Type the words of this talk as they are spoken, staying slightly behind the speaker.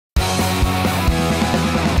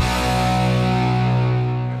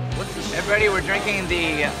ready. We're drinking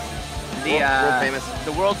the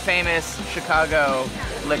world famous Chicago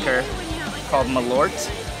liquor called Malort.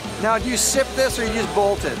 Now, do you sip this or you just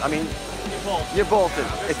bolt it? I mean, you bolt it.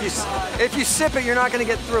 If you sip it, you're not going to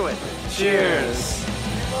get through it. Cheers.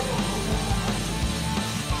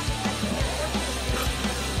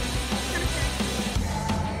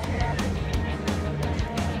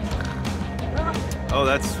 Oh,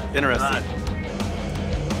 that's interesting.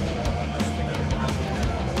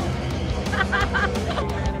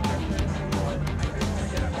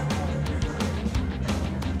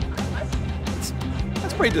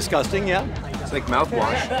 That's pretty disgusting, yeah. It's like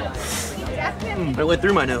mouthwash. It went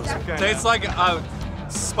through my nose. Tastes like a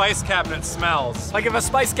spice cabinet smells. Like if a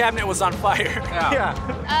spice cabinet was on fire. Yeah.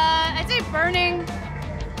 I'd say burning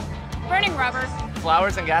rubber.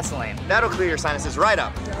 Flowers and gasoline. That'll clear your sinuses right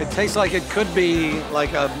up. It tastes like it could be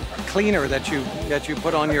like a cleaner that you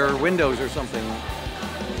put on your windows or something.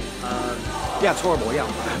 Yeah, it's horrible, yeah.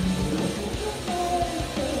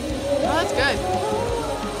 Oh, that's good.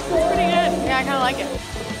 It's pretty good. Yeah, I kind of like it.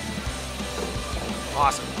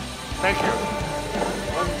 Awesome. Thank you.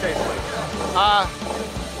 What does it taste like?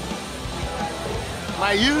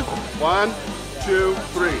 My youth. 1, 2,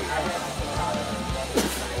 3.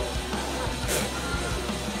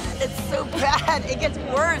 It's so bad. It gets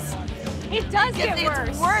worse. It does get worse.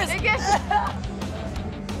 It's worse. It gets...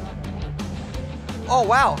 Oh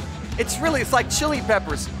wow, it's like chili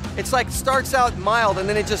peppers. It's like starts out mild and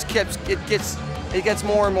then it gets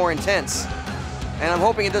more and more intense. And I'm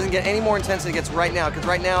hoping it doesn't get any more intense than it gets right now, because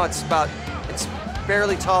right now it's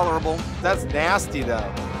barely tolerable. That's nasty though.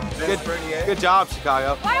 Good job,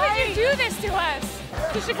 Chicago. Why would you do this to us?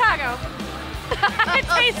 To Chicago. It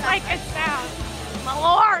tastes like it sounds.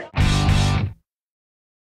 Malort.